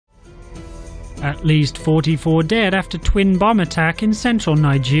At least 44 dead after twin bomb attack in central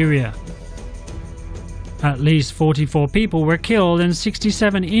Nigeria. At least 44 people were killed and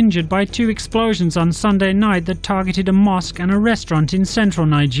 67 injured by 2 explosions on Sunday night that targeted a mosque and a restaurant in central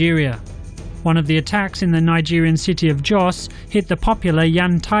Nigeria. One of the attacks in the Nigerian city of Jos hit the popular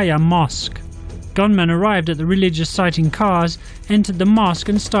Yantaya Mosque. Gunmen arrived at the religious site in cars, entered the mosque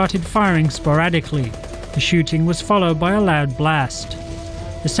and started firing sporadically. The shooting was followed by a loud blast.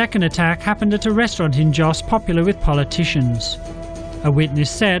 The second attack happened at a restaurant in Jos popular with politicians. A witness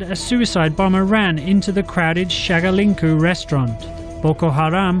said a suicide bomber ran into the crowded Shagalinku restaurant. Boko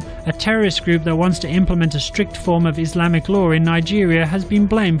Haram, a terrorist group that wants to implement a strict form of Islamic law in Nigeria, has been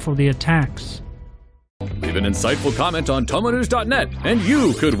blamed for the attacks. Leave an insightful comment on TomoNews.net and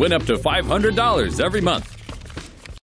you could win up to $500 every month.